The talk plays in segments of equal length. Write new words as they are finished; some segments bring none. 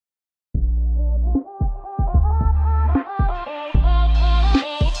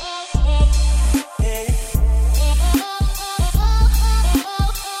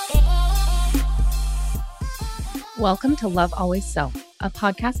Welcome to Love Always Self, a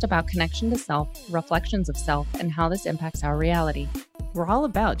podcast about connection to self, reflections of self, and how this impacts our reality. We're all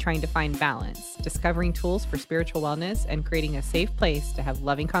about trying to find balance, discovering tools for spiritual wellness, and creating a safe place to have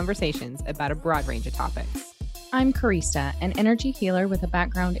loving conversations about a broad range of topics. I'm Karista, an energy healer with a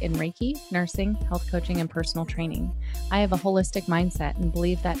background in Reiki, nursing, health coaching, and personal training. I have a holistic mindset and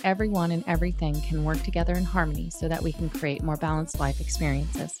believe that everyone and everything can work together in harmony so that we can create more balanced life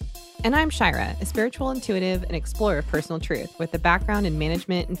experiences. And I'm Shira, a spiritual intuitive and explorer of personal truth with a background in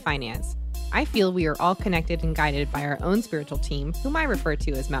management and finance. I feel we are all connected and guided by our own spiritual team, whom I refer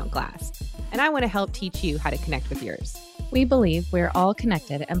to as Mount Glass. And I want to help teach you how to connect with yours. We believe we're all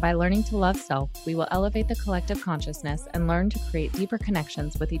connected, and by learning to love self, we will elevate the collective consciousness and learn to create deeper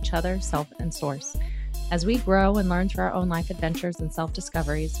connections with each other, self, and source. As we grow and learn through our own life adventures and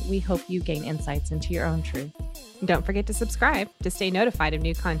self-discoveries, we hope you gain insights into your own truth. Don't forget to subscribe to stay notified of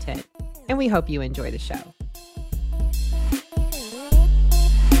new content. And we hope you enjoy the show.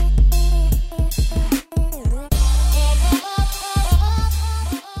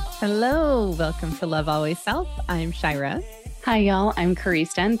 Hello, welcome to Love Always Self. I'm Shira. Hi, y'all. I'm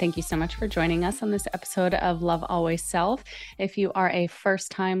Karista, and thank you so much for joining us on this episode of Love Always Self. If you are a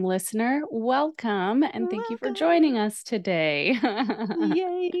first-time listener, welcome, and thank you for joining us today.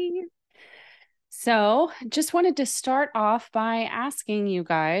 Yay! So, just wanted to start off by asking you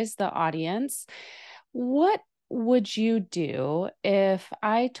guys, the audience, what would you do if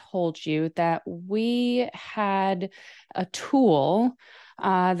I told you that we had a tool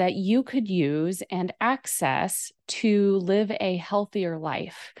that you could use and access to live a healthier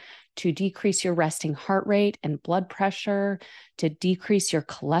life, to decrease your resting heart rate and blood pressure, to decrease your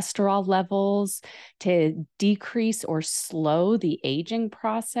cholesterol levels, to decrease or slow the aging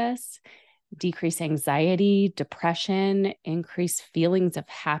process, decrease anxiety, depression, increase feelings of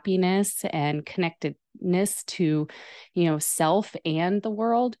happiness and connectedness to, self and the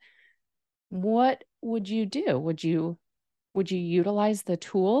world? What would you do? Would you utilize the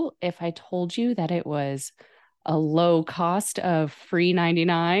tool if I told you that it was a low cost of free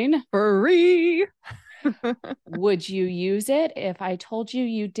 99? Free! Would you use it if I told you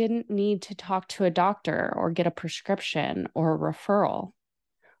you didn't need to talk to a doctor or get a prescription or a referral?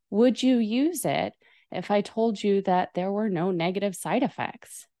 Would you use it if I told you that there were no negative side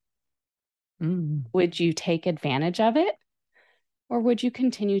effects? Would you take advantage of it? Or would you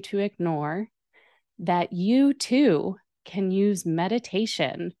continue to ignore that you too can use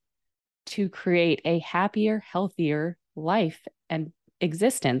meditation to create a happier, healthier life and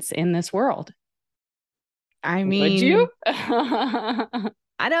existence in this world? I mean, would you?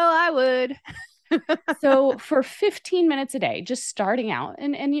 I know I would. So for 15 minutes a day, just starting out,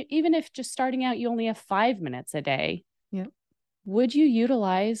 and even if just starting out, you only have 5 minutes a day, yep. Would you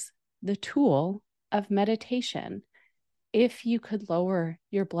utilize the tool of meditation if you could lower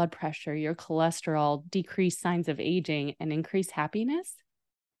your blood pressure, your cholesterol, decrease signs of aging, and increase happiness?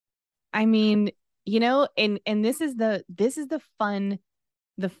 I mean, and this is the fun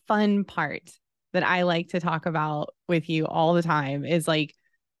part that I like to talk about with you all the time is like,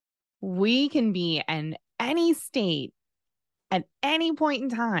 we can be in any state at any point in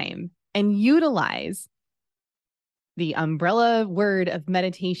time and utilize the umbrella word of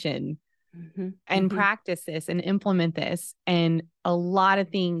meditation and practice this and implement this. And a lot of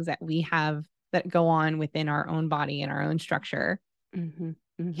things that we have that go on within our own body and our own structure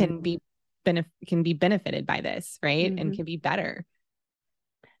can be benefited by this, right? And can be better.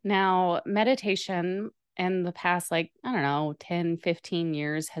 Now, meditation in the past, 10, 15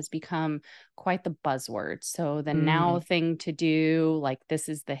 years has become quite the buzzword. So the now thing to do, like this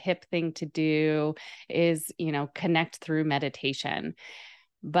is the hip thing to do, is, connect through meditation.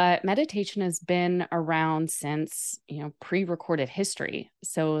 But meditation has been around since, pre-recorded history.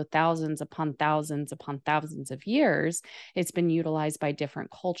 So thousands upon thousands upon thousands of years, it's been utilized by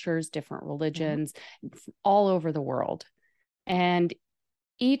different cultures, different religions, all over the world. And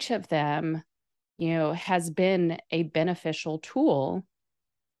each of them, has been a beneficial tool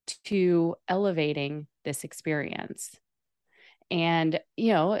to elevating this experience. And,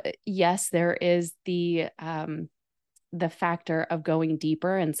 yes, there is the factor of going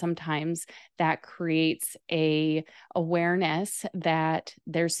deeper, and sometimes that creates a awareness that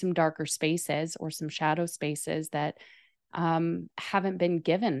there's some darker spaces or some shadow spaces that haven't been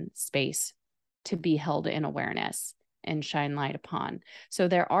given space to be held in awareness and shine light upon. So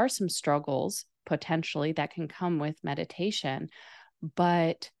there are some struggles potentially that can come with meditation,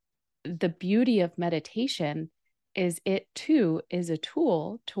 but the beauty of meditation is it too is a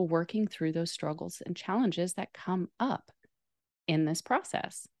tool to working through those struggles and challenges that come up in this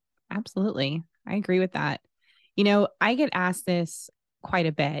process. Absolutely. I agree with that. I get asked this quite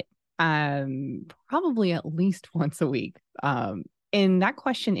a bit, probably at least once a week. And that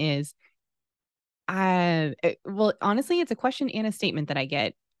question is, well, honestly, it's a question and a statement that I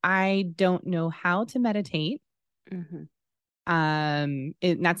get. I don't know how to meditate. Mm-hmm.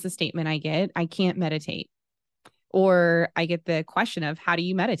 That's the statement I get. I can't meditate. Or I get the question of, how do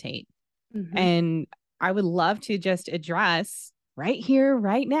you meditate? Mm-hmm. And I would love to just address right here,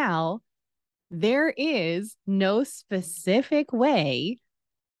 right now, there is no specific way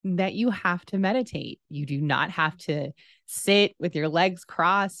that you have to meditate. You do not have to sit with your legs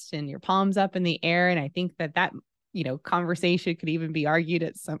crossed and your palms up in the air. And I think that conversation could even be argued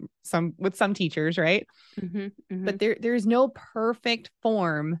at some with some teachers, right? Mm-hmm. Mm-hmm. But there's no perfect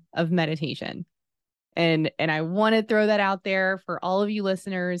form of meditation. And I want to throw that out there for all of you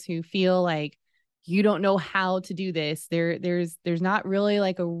listeners who feel like you don't know how to do this. There's not really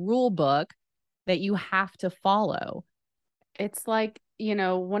like a rule book that you have to follow. It's like,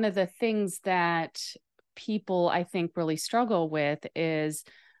 one of the things that people, I think, really struggle with is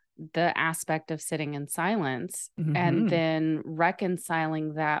the aspect of sitting in silence, and then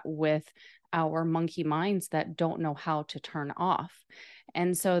reconciling that with our monkey minds that don't know how to turn off.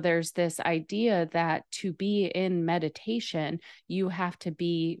 And so there's this idea that to be in meditation, you have to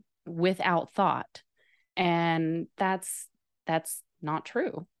be without thought. And that's not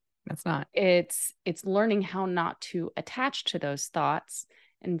true. That's not. It's learning how not to attach to those thoughts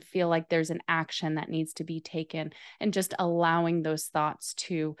and feel like there's an action that needs to be taken, and just allowing those thoughts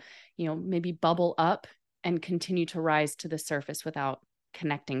to, maybe bubble up and continue to rise to the surface without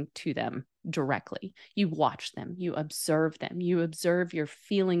connecting to them directly. You watch them, you observe your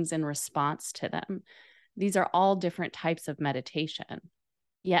feelings in response to them. These are all different types of meditation.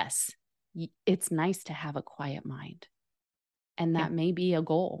 Yes, it's nice to have a quiet mind, and that may be a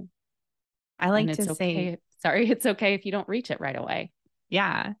goal. I like to say, it's okay if you don't reach it right away.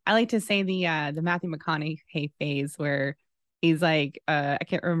 Yeah. I like to say the Matthew McConaughey phase where he's like, I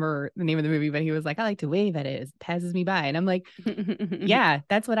can't remember the name of the movie, but he was like, I like to wave at it as it passes me by. And I'm like, yeah,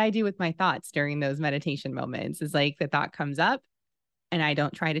 that's what I do with my thoughts during those meditation moments, is like the thought comes up and I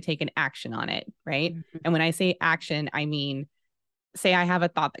don't try to take an action on it. Right. Mm-hmm. And when I say action, I mean, say I have a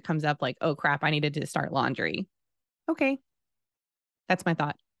thought that comes up like, oh crap, I needed to start laundry. Okay. That's my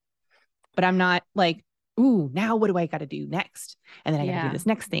thought. But I'm not like, ooh, now what do I got to do next? And then I got to do this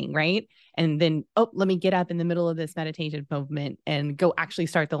next thing, right? And then, let me get up in the middle of this meditation movement and go actually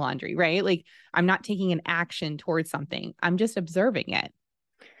start the laundry, right? Like, I'm not taking an action towards something. I'm just observing it.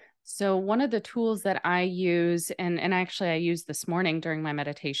 So one of the tools that I use, and actually I used this morning during my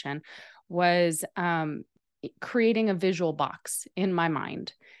meditation, was creating a visual box in my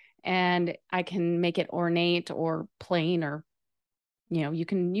mind. And I can make it ornate or plain, or you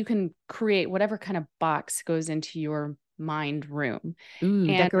can create whatever kind of box goes into your mind room. Ooh, and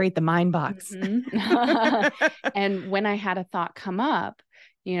decorate the mind box. Mm-hmm. And when I had a thought come up,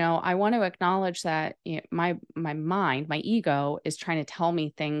 I want to acknowledge that my mind, my ego is trying to tell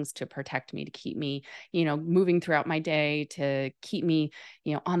me things to protect me, to keep me, moving throughout my day, to keep me,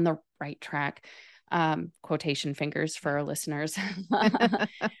 on the right track. Quotation fingers for our listeners.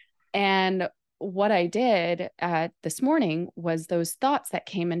 And what I did this morning was those thoughts that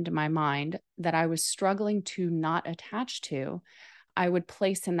came into my mind that I was struggling to not attach to, I would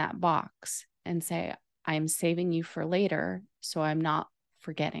place in that box and say, I am saving you for later, so I'm not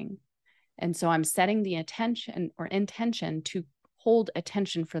forgetting. And so I'm setting the attention or intention to hold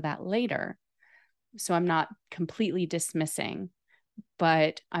attention for that later. So I'm not completely dismissing,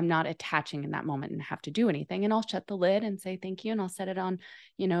 but I'm not attaching in that moment and have to do anything. And I'll shut the lid and say thank you. And I'll set it on,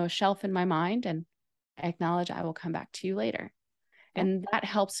 a shelf in my mind and acknowledge I will come back to you later. Yeah. And that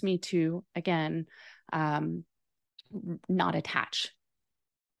helps me to, again, not attach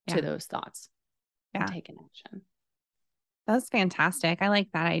to those thoughts and take an action. That's fantastic. I like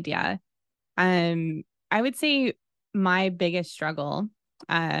that idea. I would say my biggest struggle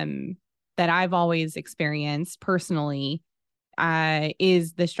that I've always experienced personally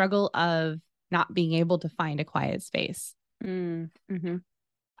is the struggle of not being able to find a quiet space. Mm-hmm.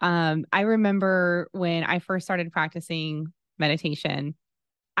 I remember when I first started practicing meditation,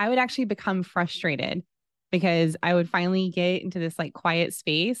 I would actually become frustrated because I would finally get into this like quiet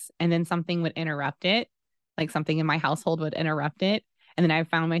space and then something would interrupt it. Like something in my household would interrupt it. And then I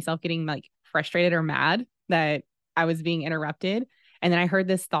found myself getting like frustrated or mad that I was being interrupted. And then I heard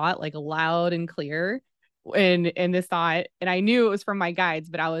this thought like loud and clear in this thought. And I knew it was from my guides,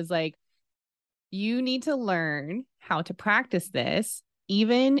 but I was like, you need to learn how to practice this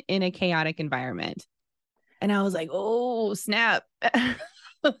even in a chaotic environment. And I was like, oh, snap.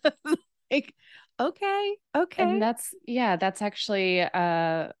 Like, Okay. And Okay. that's actually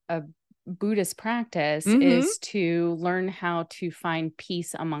a Buddhist practice, Mm-hmm. is to learn how to find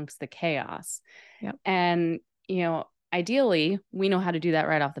peace amongst the chaos. Yep. And, ideally, we know how to do that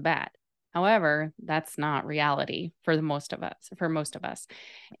right off the bat. However, that's not reality for most of us.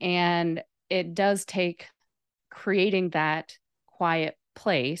 And it does take creating that quiet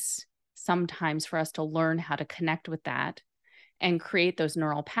place sometimes for us to learn how to connect with that and create those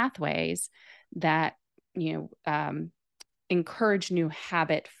neural pathways that, you know, um, encourage new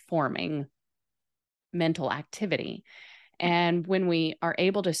habit forming mental activity. And when we are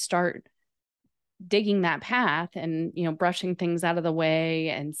able to start digging that path and, brushing things out of the way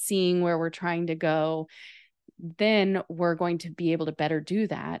and seeing where we're trying to go, then we're going to be able to better do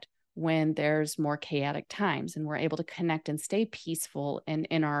that when there's more chaotic times, and we're able to connect and stay peaceful and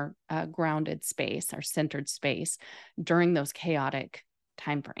in our grounded space, our centered space during those chaotic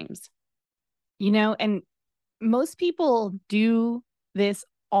time frames. And most people do this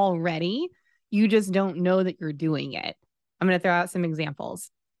already. You just don't know that you're doing it. I'm going to throw out some examples.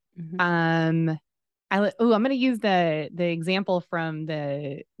 Mm-hmm. I'm going to use the example from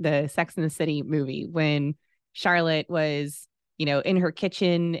the Sex and the City movie when Charlotte was, in her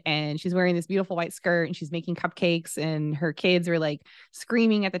kitchen and she's wearing this beautiful white skirt and she's making cupcakes and her kids are like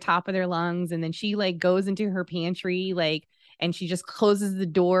screaming at the top of their lungs, and then she like goes into her pantry and she just closes the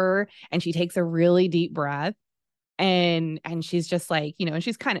door and she takes a really deep breath, and she's just like, and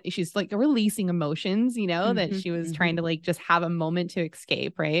she's like releasing emotions, that Mm-hmm. she was Mm-hmm. trying to like just have a moment to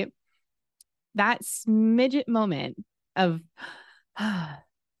escape, right? That smidget moment of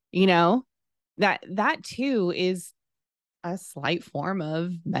you know that too is a slight form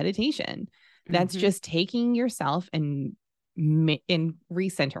of meditation. That's Mm-hmm. just taking yourself and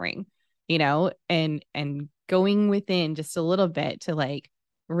recentering, and going within just a little bit to like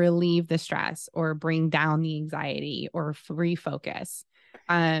relieve the stress or bring down the anxiety or refocus.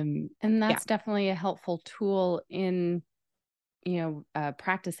 And Yeah. that's definitely a helpful tool in,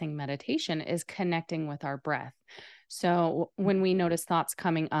 practicing meditation, is connecting with our breath. So when we notice thoughts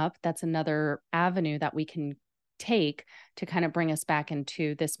coming up, that's another avenue that we can take to kind of bring us back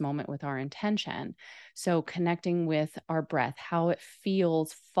into this moment with our intention. So connecting with our breath, how it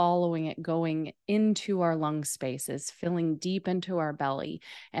feels, following it, going into our lung spaces, filling deep into our belly,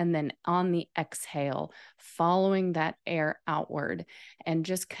 and then on the exhale, following that air outward, and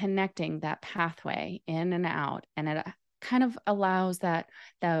just connecting that pathway in and out. And it kind of allows the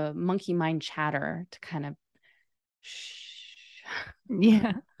monkey mind chatter to kind of shh.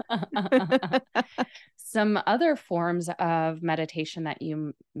 Yeah. Some other forms of meditation that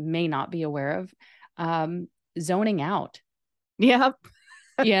you may not be aware of, zoning out. Yep.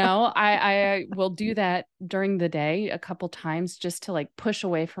 I will do that during the day a couple times just to like push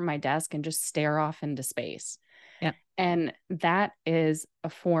away from my desk and just stare off into space. Yep. And that is a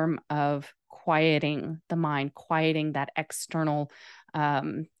form of quieting the mind, quieting that external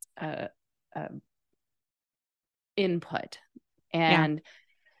um, uh, uh, input. Yeah.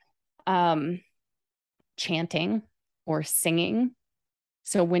 And chanting or singing.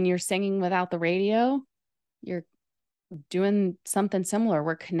 So when you're singing without the radio, you're doing something similar.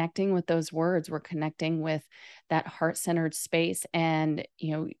 We're connecting with those words. We're connecting with that heart-centered space, and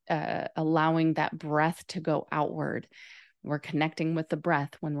allowing that breath to go outward. We're connecting with the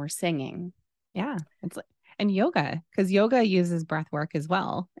breath when we're singing. Yeah. It's like, and yoga, because yoga uses breath work as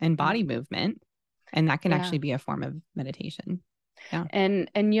well and body Mhm. movement. And that can Yeah. actually be a form of meditation. Yeah.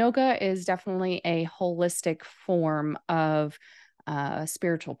 And yoga is definitely a holistic form of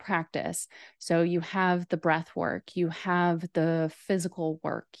spiritual practice. So you have the breath work, you have the physical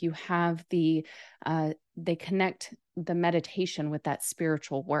work, you have they connect the meditation with that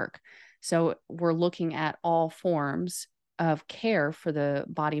spiritual work. So we're looking at all forms of care for the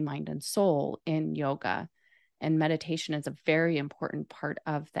body, mind, and soul in yoga. And meditation is a very important part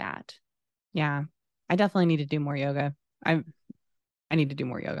of that. Yeah. I definitely need to do more yoga. I need to do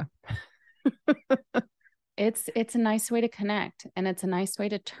more yoga. It's a nice way to connect, and it's a nice way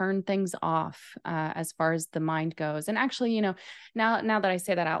to turn things off as far as the mind goes. And actually, now that I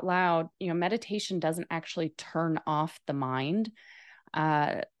say that out loud, meditation doesn't actually turn off the mind.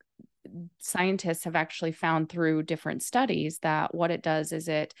 uh, Scientists have actually found through different studies that what it does is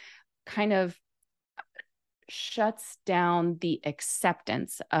it kind of shuts down the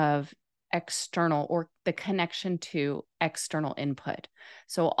acceptance of external, or the connection to external input.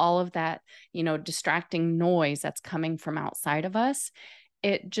 So all of that, distracting noise that's coming from outside of us,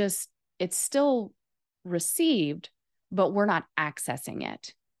 it's still received, but we're not accessing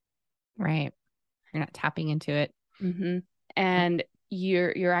it. Right. You're not tapping into it. Mm-hmm. And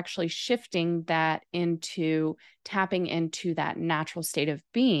you're actually shifting that into tapping into that natural state of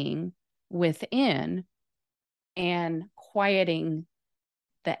being within and quieting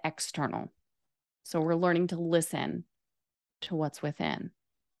the external. So we're learning to listen to what's within.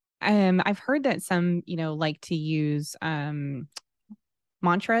 I've heard that some, like to use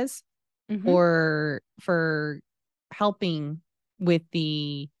mantras Mm-hmm. or for helping with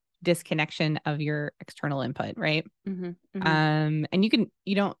the disconnection of your external input, right? Mm-hmm. Mm-hmm. And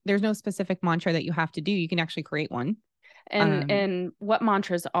there's no specific mantra that you have to do. You can actually create one. And what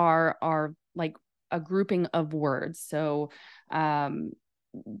mantras are like a grouping of words. So um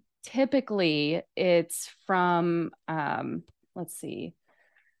typically it's from let's see,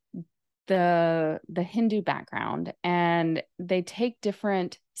 the Hindu background, and they take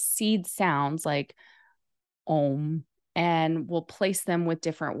different seed sounds like om and will place them with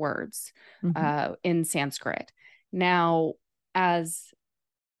different words Mhm. in Sanskrit. Now, as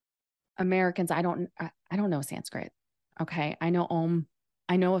Americans, I don't know Sanskrit. Okay, I know om,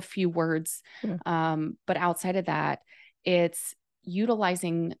 I know a few words, Yeah. but outside of that, it's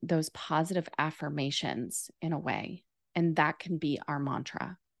utilizing those positive affirmations in a way, and that can be our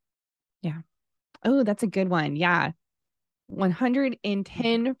mantra. Yeah. Oh, that's a good one. Yeah.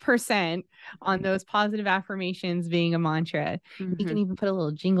 110% on those positive affirmations being a mantra. You Mm-hmm. can even put a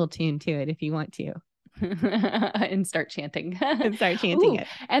little jingle tune to it if you want to And start chanting. and start chanting Ooh, it.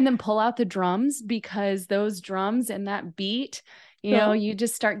 and then pull out the drums, because those drums and that beat, Yeah. you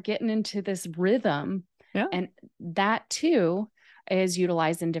just start getting into this rhythm. Yeah. And that too is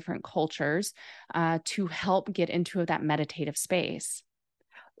utilized in different cultures to help get into that meditative space.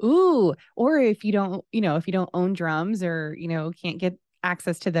 Ooh, or if you don't own drums or, can't get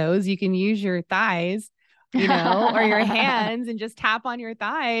access to those, you can use your thighs, or your hands and just tap on your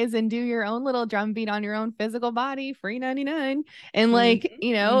thighs and do your own little drum beat on your own physical body, free 99. And Mhm, like,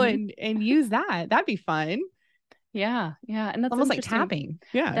 mhm. and use that. That'd be fun. Yeah, yeah. And that's Almost like interesting. tapping.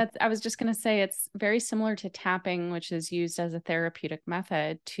 Yeah. I was just going to say it's very similar to tapping, which is used as a therapeutic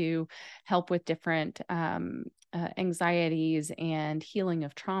method to help with different anxieties and healing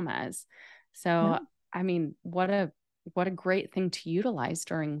of traumas. Yeah. So, I mean, what a great thing to utilize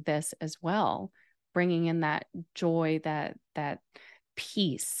during this as well, bringing in that joy, that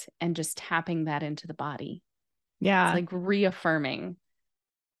peace, and just tapping that into the body. It's Yeah. like reaffirming.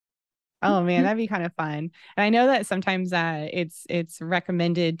 Oh man, that'd be kind of fun. And I know that sometimes it's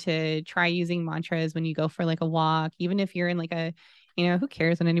recommended to try using mantras when you go for like a walk, even if you're in like a, who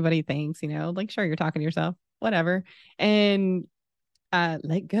cares what anybody thinks, like sure you're talking to yourself, whatever. And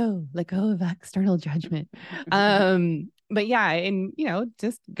let go of external judgment. But yeah, and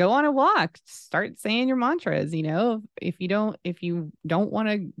just go on a walk, start saying your mantras, if you don't want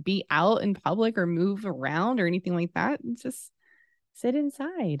to be out in public or move around or anything like that, just sit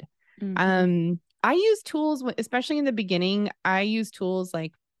inside. Mhm. I use tools, especially in the beginning. I use tools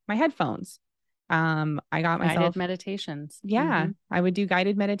like my headphones. I got Guided myself, meditations. yeah, Mm-hmm. I would do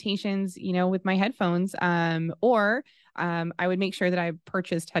guided meditations, with my headphones. Or I would make sure that I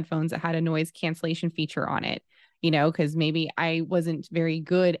purchased headphones that had a noise cancellation feature on it, because maybe I wasn't very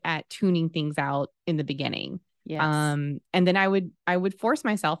good at tuning things out in the beginning. Yes. And then I would force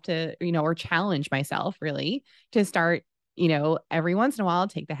myself to, or challenge myself really to start, every once in a while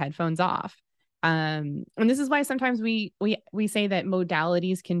take the headphones off. And this is why sometimes we say that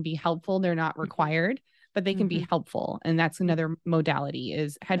modalities can be helpful. They're not Mm-hmm. required, but they can be Mm-hmm. helpful. And that's another modality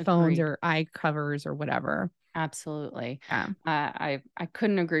is headphones Agreed. or eye covers or whatever. Absolutely. Yeah. I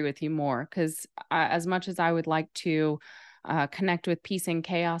couldn't agree with you more, because as much as I would like to connect with peace and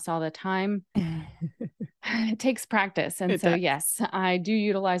chaos all the time, it takes practice. And It so, does. yes, I do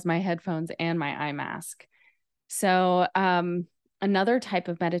utilize my headphones and my eye mask. So, another type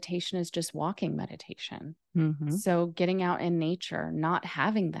of meditation is just walking meditation. Mm-hmm. So, getting out in nature, not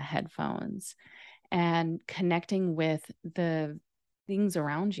having the headphones, and connecting with the things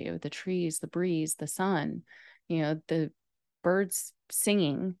around you, the trees, the breeze, the sun, the birds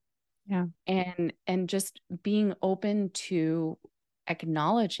singing, Yeah. and just being open to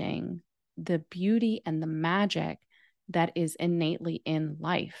acknowledging the beauty and the magic that is innately in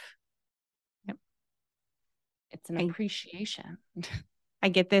life. Yep. It's an I appreciation. I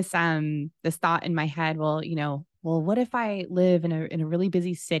get this thought in my head. Well, what if I live in a really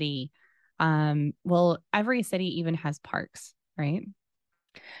busy city? Well, every city even has parks, right?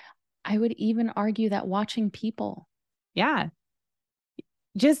 I would even argue that watching people. Yeah.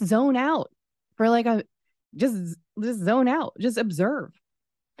 Just zone out for like a just zone out, just observe.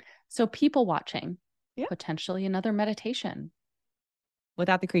 So people watching, Yeah. potentially another meditation.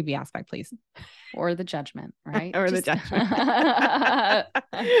 Without the creepy aspect, please. Or the judgment, right? Or the judgment.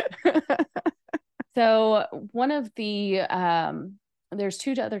 So one of the there's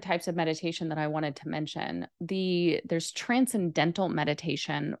two other types of meditation that I wanted to mention. There's transcendental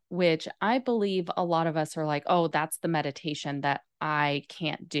meditation, which I believe a lot of us are like, oh, that's the meditation that I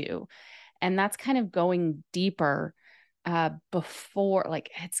can't do. And that's kind of going deeper before,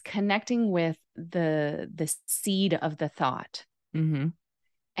 like it's connecting with the seed of the thought. Mm-hmm.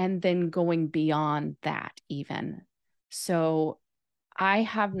 And then going beyond that even. So I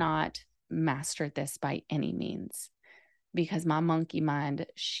have not mastered this by any means because my monkey mind,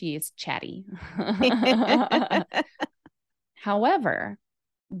 she is chatty. However,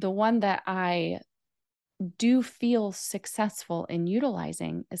 the one that I do feel successful in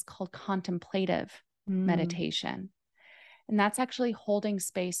utilizing is called contemplative meditation. And that's actually holding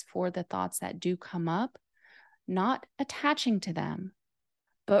space for the thoughts that do come up, not attaching to them,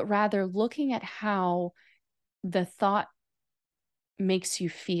 but rather looking at how the thought makes you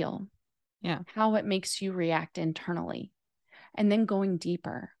feel, how it makes you react internally, and then going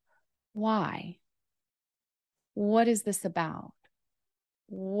deeper. Why? What is this about?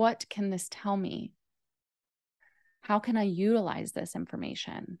 What can this tell me? How can I utilize this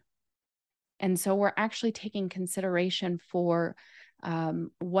information? And so we're actually taking consideration for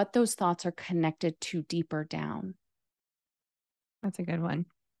what those thoughts are connected to deeper down. That's a good one.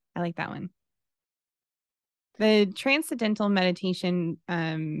 I like that one. The transcendental meditation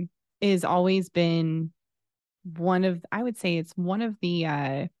is always been one of, I would say it's one of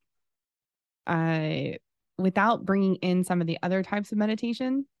the without bringing in some of the other types of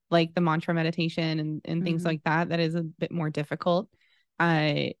meditation, like the mantra meditation and things like that, that is a bit more difficult,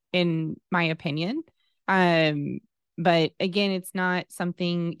 in my opinion. But again, it's not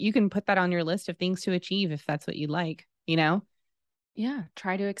something you can put that on your list of things to achieve if that's what you like, you know? Yeah.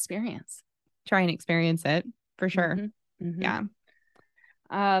 Try to experience. Try and experience it for sure. Yeah.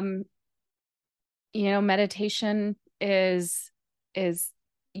 Meditation is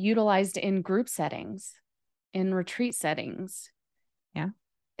utilized in group settings, in retreat settings,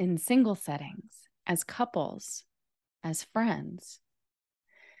 in single settings, as couples, as friends.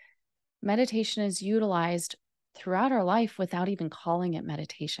 Meditation is utilized throughout our life without even calling it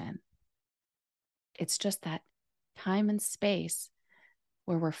meditation. It's just that time and space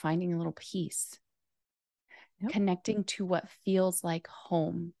where we're finding a little peace, connecting to what feels like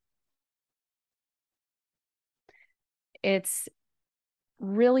home. It's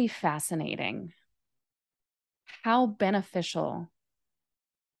really fascinating how beneficial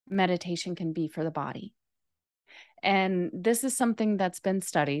meditation can be for the body. And this is something that's been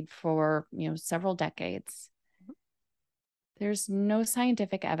studied for, several decades. There's no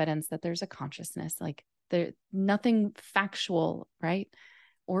scientific evidence that there's a consciousness, like there's nothing factual, right?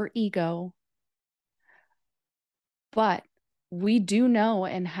 Or ego. But we do know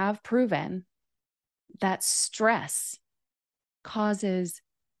and have proven that stress causes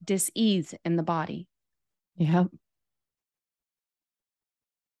dis-ease in the body. Yeah.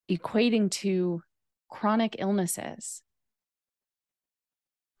 Equating to chronic illnesses.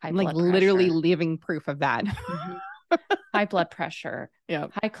 Like literally living proof of that. High blood pressure,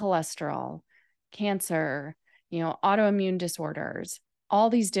 high cholesterol, cancer, autoimmune disorders, all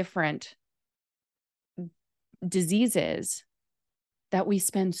these different diseases that we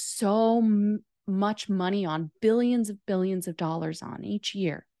spend so much money on, billions of dollars on each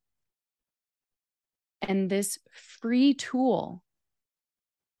year. And this free tool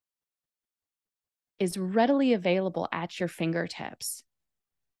is readily available at your fingertips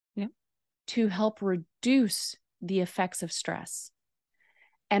to help reduce the effects of stress.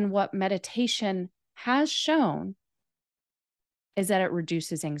 And what meditation has shown is that it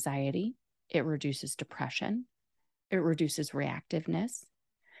reduces anxiety, it reduces depression, it reduces reactiveness,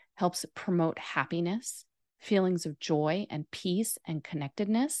 helps promote happiness, feelings of joy and peace and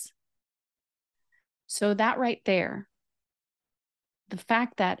connectedness. So that right there, the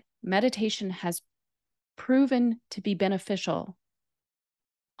fact that meditation has proven to be beneficial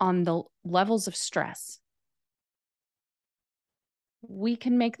on the levels of stress, we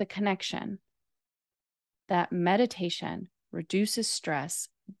can make the connection that meditation reduces stress,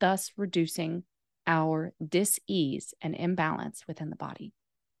 thus reducing our dis-ease and imbalance within the body.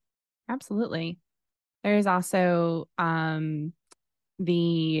 Absolutely. There's also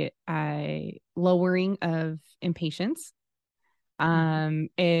the lowering of impatience.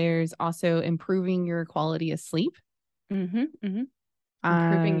 There's also improving your quality of sleep. Improving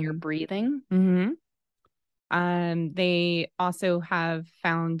your breathing. They also have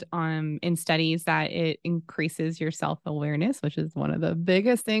found in studies that it increases your self-awareness, which is one of the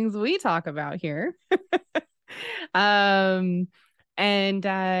biggest things we talk about here. um, and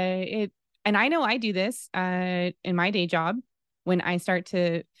I know I do this in my day job when I start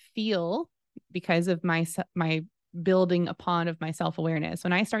to feel, because of my building upon of my self-awareness,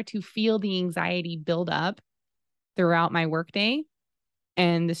 when I start to feel the anxiety build up throughout my workday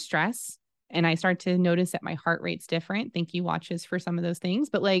and the stress, and I start to notice that my heart rate's different. Thank you, watches, for some of those things.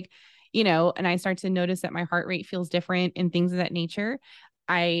 But like, and I start to notice that my heart rate feels different and things of that nature.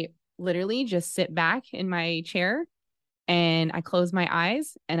 I literally just sit back in my chair and I close my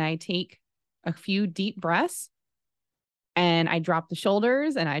eyes and I take a few deep breaths and I drop the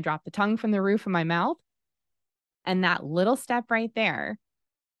shoulders and I drop the tongue from the roof of my mouth. And that little step right there.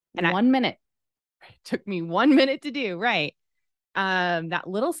 And 1 minute. It took me 1 minute to do, right? That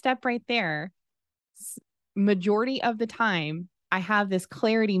little step right there, majority of the time, I have this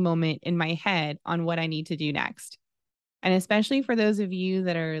clarity moment in my head on what I need to do next. And especially for those of you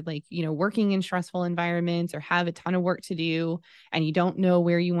that are like, working in stressful environments or have a ton of work to do and you don't know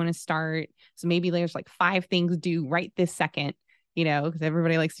where you want to start. So maybe there's like 5 things due right this second, because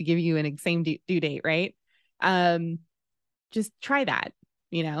everybody likes to give you an same due date, right? Just try that,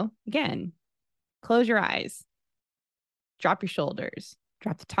 again, close your eyes, drop your shoulders,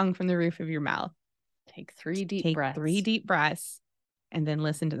 drop the tongue from the roof of your mouth. Take 3 deep breaths. 3 deep breaths, and then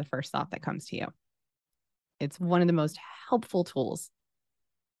listen to the first thought that comes to you. It's one of the most helpful tools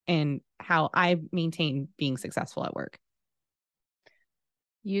in how I maintain being successful at work.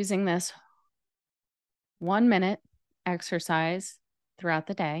 Using this 1 minute exercise throughout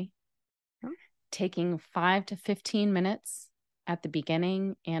the day, taking 5 to 15 minutes at the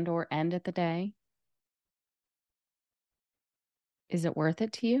beginning and or end of the day. Is it worth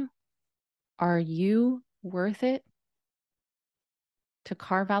it to you? Are you worth it to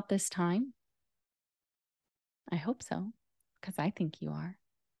carve out this time? I hope so, because I think you are.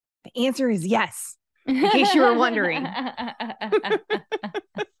 The answer is yes, in case you were wondering.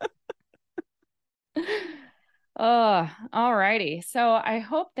 Oh, all righty. So I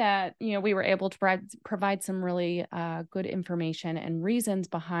hope that, we were able to provide some really good information and reasons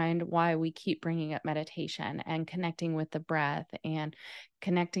behind why we keep bringing up meditation and connecting with the breath and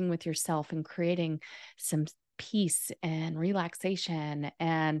connecting with yourself and creating some peace and relaxation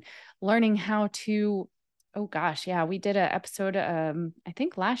and learning how to, oh gosh, yeah, we did an episode, I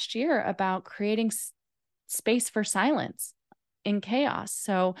think last year, about creating space for silence in chaos.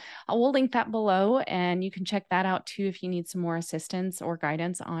 So I will link that below and you can check that out too if you need some more assistance or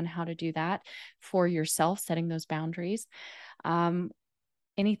guidance on how to do that for yourself, setting those boundaries.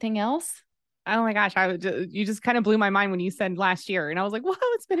 Anything else? Oh my gosh, you just kind of blew my mind when you said last year, and I was like, "Whoa,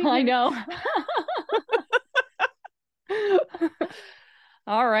 it's been a year." I know.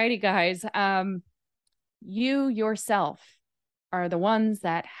 All righty, guys. You yourself are the ones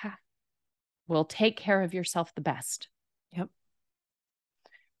that will take care of yourself the best. Yep.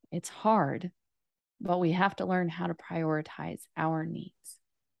 It's hard, but we have to learn how to prioritize our needs.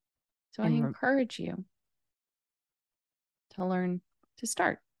 So I encourage you to learn to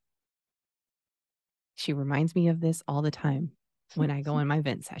start. She reminds me of this all the time when I go in my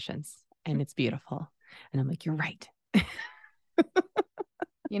vent sessions, and it's beautiful. And I'm like, you're right.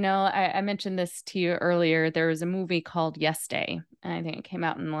 I mentioned this to you earlier. There was a movie called Yes Day, and I think it came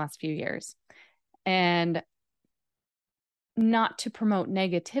out in the last few years. And not to promote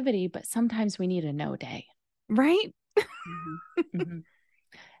negativity, but sometimes we need a no day. Right? Mm-hmm. Mm-hmm.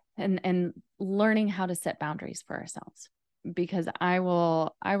 And learning how to set boundaries for ourselves, because I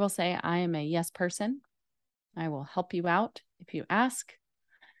will say I am a yes person. I will help you out if you ask.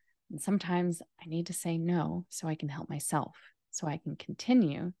 And sometimes I need to say no so I can help myself, so I can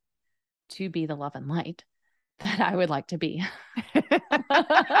continue to be the love and light that I would like to be.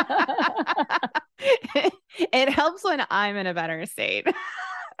 It helps when I'm in a better state,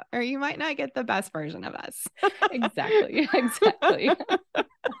 or you might not get the best version of us. Exactly.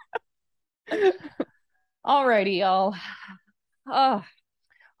 All righty, y'all. Oh,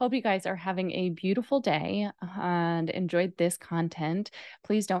 hope you guys are having a beautiful day and enjoyed this content.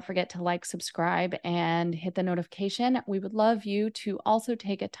 Please don't forget to like, subscribe, and hit the notification. We would love you to also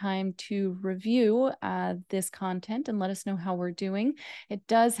take a time to review this content and let us know how we're doing. It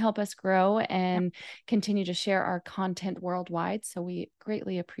does help us grow and continue to share our content worldwide. So we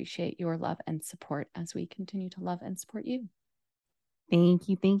greatly appreciate your love and support as we continue to love and support you. Thank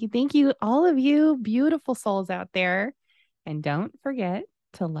you. Thank you. Thank you. All of you beautiful souls out there. And don't forget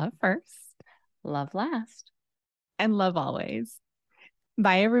to love first, love last, and love always.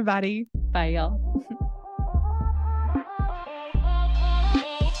 Bye, everybody. Bye, y'all.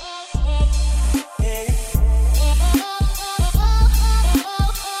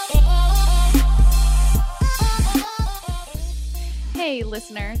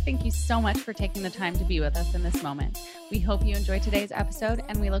 listener, thank you so much for taking the time to be with us in this moment. We hope you enjoyed today's episode,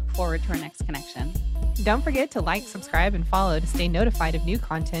 and we look forward to our next connection. Don't forget to like, subscribe, and follow to stay notified of new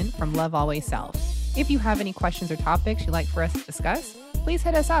content from Love Always Self. If you have any questions or topics you'd like for us to discuss, please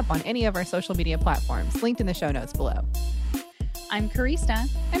hit us up on any of our social media platforms linked in the show notes below. I'm Karista.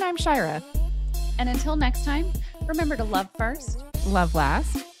 And I'm Shira. And until next time, remember to love first, love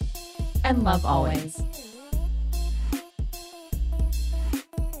last, and love always.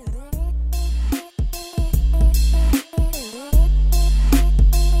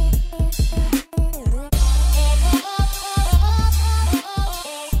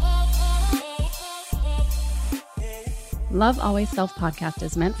 Love Always Self podcast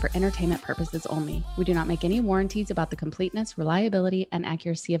is meant for entertainment purposes only. We do not make any warranties about the completeness, reliability, and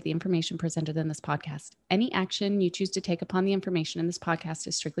accuracy of the information presented in this podcast. Any action you choose to take upon the information in this podcast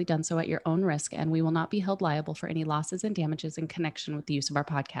is strictly done so at your own risk, and we will not be held liable for any losses and damages in connection with the use of our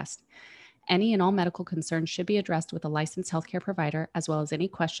podcast. Any and all medical concerns should be addressed with a licensed healthcare provider, as well as any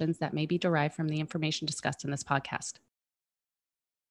questions that may be derived from the information discussed in this podcast.